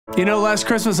You know, last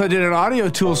Christmas I did an audio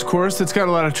tools course that's got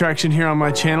a lot of traction here on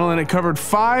my channel, and it covered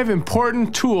 5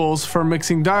 important tools for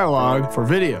mixing dialogue for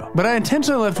video. But I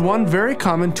intentionally left one very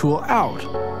common tool out,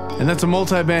 and that's a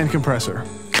multi-band compressor.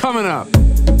 Coming up.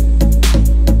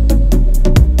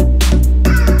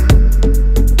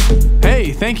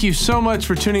 Hey, thank you so much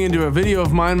for tuning into a video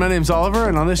of mine. My name's Oliver,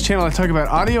 and on this channel I talk about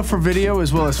audio for video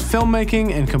as well as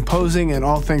filmmaking and composing and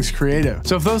all things creative.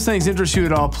 So if those things interest you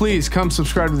at all, please come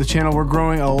subscribe to the channel. We're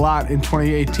growing a lot in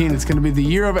 2018. It's going to be the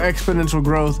year of exponential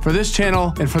growth for this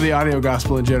channel and for the audio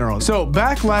gospel in general. So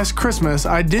back last Christmas,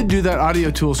 I did do that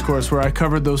audio tools course where I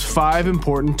covered those 5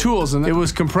 important tools, and it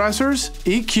was compressors,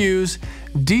 EQs,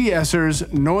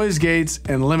 de-essers, noise gates,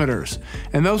 and limiters.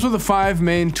 And those were the 5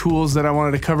 main tools that I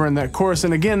wanted to cover in that course.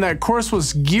 And again, that course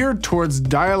was geared towards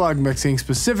dialogue mixing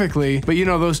specifically, but you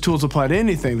know, those tools apply to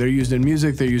anything. They're used in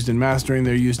music, they're used in mastering,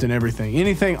 they're used in everything.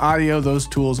 Anything audio, those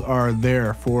tools are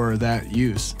there for that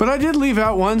use. But I did leave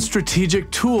out one strategic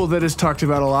tool that is talked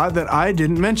about a lot that I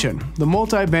didn't mention, the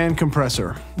multi-band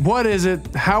compressor. What is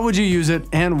it? How would you use it?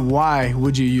 And why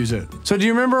would you use it? So do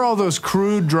you remember all those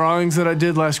crude drawings that I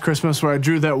did last Christmas where I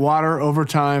drew that water over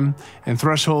time and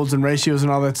thresholds and ratios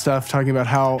and all that stuff, talking about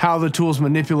how the tools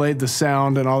manipulate the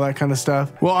sound and all that kind of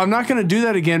stuff? Well, I'm not going to do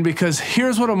that again, because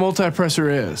here's what a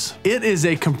multipressor is. It is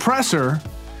a compressor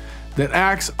that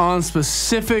acts on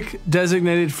specific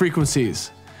designated frequencies.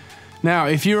 Now,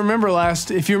 if you remember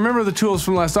the tools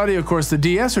from last audio course, the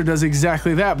de-esser does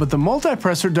exactly that, but the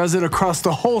multipressor does it across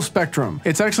the whole spectrum.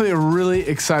 It's actually a really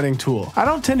exciting tool. I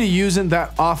don't tend to use it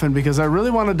that often because I really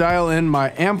want to dial in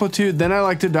my amplitude, then I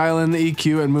like to dial in the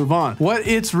EQ and move on. What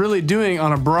it's really doing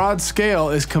on a broad scale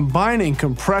is combining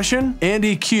compression and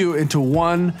EQ into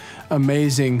one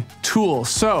amazing tool.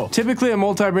 So typically a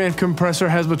multi-band compressor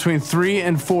has between 3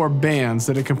 and 4 bands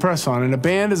that it compresses on, and a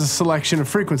band is a selection of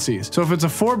frequencies. So if it's a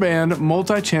 4-band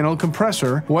multi-channel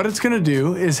compressor, what it's going to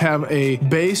do is have a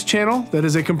bass channel that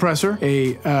is a compressor,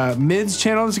 a mids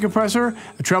channel that's a compressor,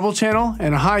 a treble channel,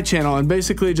 and a high channel, and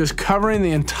basically just covering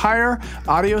the entire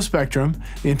audio spectrum,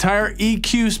 the entire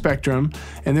EQ spectrum,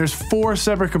 and there's 4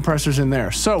 separate compressors in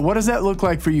there. So what does that look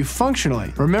like for you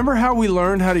functionally? Remember how we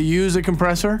learned how to use a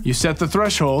compressor? You set the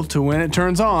threshold to when it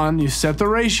turns on, you set the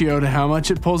ratio to how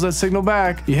much it pulls that signal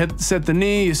back, you set the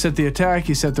knee, you set the attack,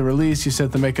 you set the release, you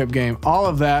set the makeup gain. All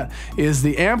of that is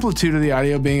the amplitude of the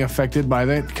audio being affected by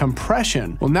that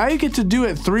compression. Well, now you get to do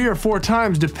it 3 or 4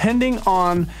 times depending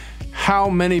on how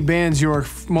many bands your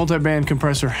multi-band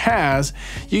compressor has.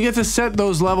 You get to set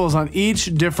those levels on each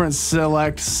different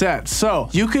select set. So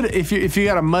you could, if you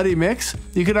got a muddy mix,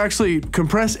 you could actually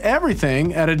compress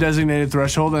everything at a designated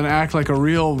threshold and act like a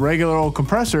real regular old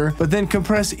compressor, but then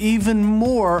compress even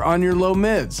more on your low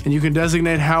mids. And you can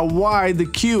designate how wide the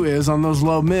Q is on those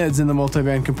low mids in the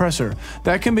multi-band compressor.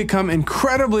 That can become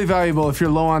incredibly valuable if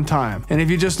you're low on time. And if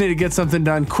you just need to get something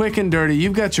done quick and dirty,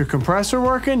 you've got your compressor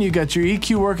working, you got your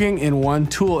EQ working in one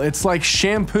tool. It's like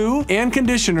shampoo and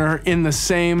conditioner in the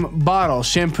same bottle.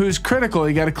 Shampoo's critical.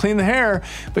 You got to clean the hair,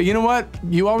 but you know what?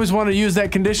 You always want to use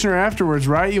that conditioner afterwards,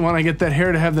 right? You want to get that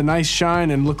hair to have the nice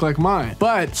shine and look like mine.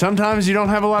 But sometimes you don't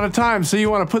have a lot of time, so you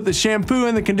want to put the shampoo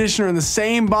and the conditioner in the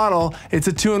same bottle. It's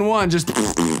a 2-in-1.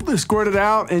 Just squirt it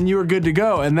out and you are good to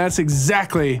go. And that's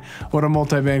exactly what a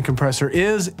multi-band compressor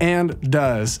is and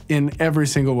does in every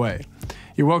single way.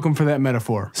 You're welcome for that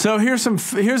metaphor. So here's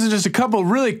just a couple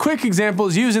really quick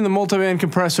examples using the multiband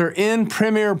compressor in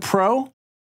Premiere Pro.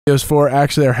 Videos for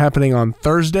actually are happening on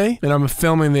Thursday, and I'm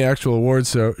filming the actual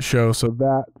awards show, so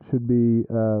that should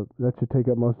take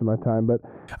up most of my time. But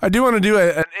I do want to do an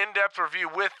in-depth review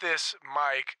with this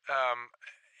mic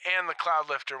and the cloud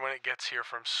lifter when it gets here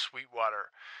from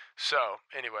Sweetwater. So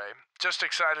anyway, just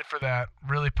excited for that.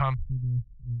 Really pumped.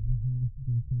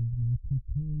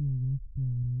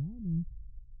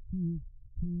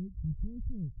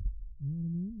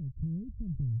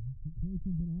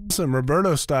 Awesome,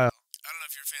 Roberto style. I don't know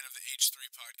if you're a fan of the H3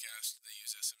 podcast. They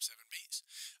use SM7Bs.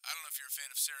 I don't know if you're a fan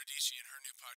of Sarah Dici and her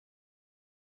new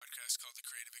podcast called The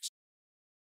Creative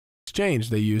Exchange.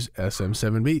 They use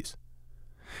SM7Bs.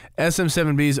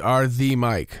 SM7Bs are the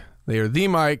mic. They are the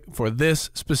mic for this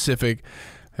specific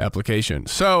application.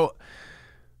 So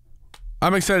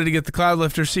I'm excited to get the cloud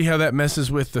lifter, see how that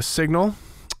messes with the signal.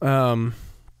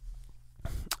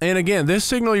 And again, this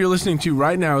signal you're listening to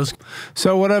right now is...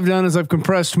 So what I've done is I've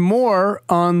compressed more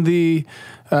on the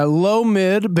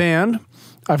low-mid band.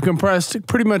 I've compressed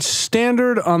pretty much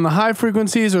standard on the high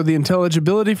frequencies or the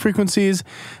intelligibility frequencies.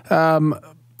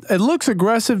 It looks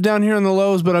aggressive down here in the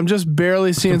lows, but I'm just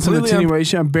barely seeing some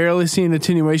attenuation. I'm barely seeing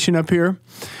attenuation up here.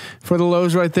 for the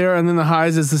lows right there, and then the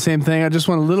highs is the same thing. I just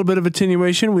want a little bit of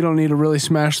attenuation. We don't need to really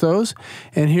smash those.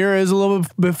 And here is a little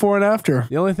bit before and after.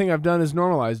 The only thing I've done is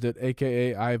normalized it,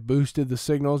 aka I've boosted the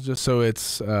signals just so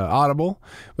it's audible.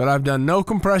 But I've done no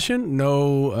compression,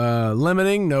 no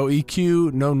limiting, no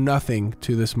EQ, no nothing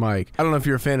to this mic. I don't know if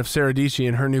you're a fan of Sarah Dietschy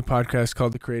and her new podcast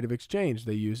called The Creative Exchange.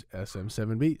 They use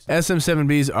SM7Bs.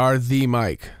 SM7Bs are the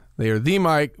mic. They are the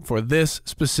mic for this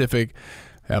specific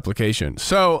application.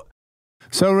 So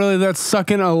really that's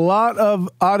sucking a lot of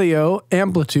audio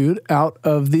amplitude out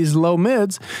of these low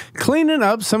mids, cleaning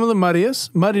up some of the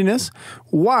muddiness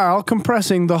while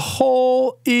compressing the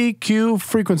whole EQ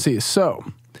frequency. So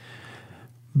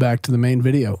back to the main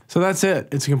video. So that's it.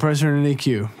 It's a compressor and an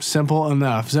EQ. Simple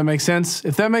enough. Does that make sense?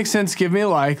 If that makes sense, give me a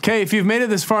like. Okay, if you've made it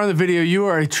this far in the video, you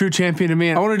are a true champion to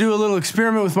me. I want to do a little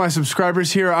experiment with my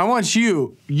subscribers here. I want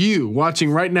you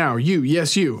watching right now,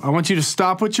 yes, you. I want you to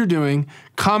stop what you're doing,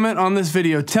 comment on this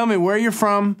video, tell me where you're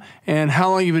from and how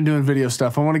long you've been doing video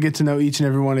stuff. I want to get to know each and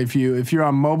every one of you. If you're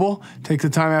on mobile, take the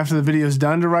time after the video is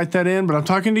done to write that in, but I'm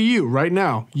talking to you right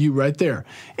now, you right there.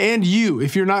 And you,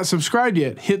 if you're not subscribed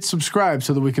yet, hit subscribe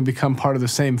so that we can become part of the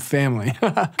same family.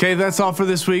 Okay, that's all for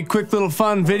this week. Quick little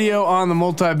fun video on the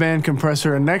multi-band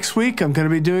compressor. And next week, I'm going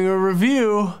to be doing a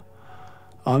review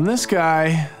on this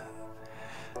guy,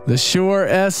 the Shure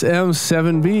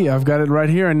SM7B. I've got it right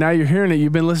here, and now you're hearing it.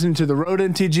 You've been listening to the Rode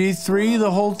NTG3 the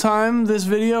whole time, this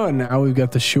video, and now we've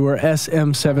got the Shure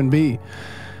SM7B.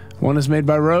 One is made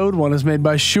by Rode, one is made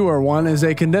by Shure. One is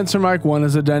a condenser mic, one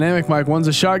is a dynamic mic, one's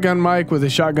a shotgun mic with a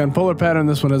shotgun polar pattern.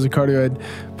 This one has a cardioid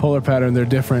polar pattern. They're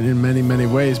different in many, many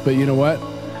ways, but you know what?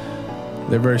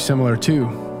 They're very similar too.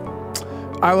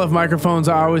 I love microphones.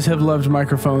 I always have loved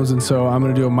microphones, and so I'm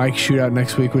going to do a mic shootout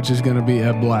next week, which is going to be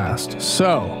a blast.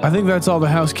 So I think that's all the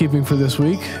housekeeping for this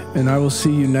week, and I will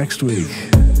see you next week.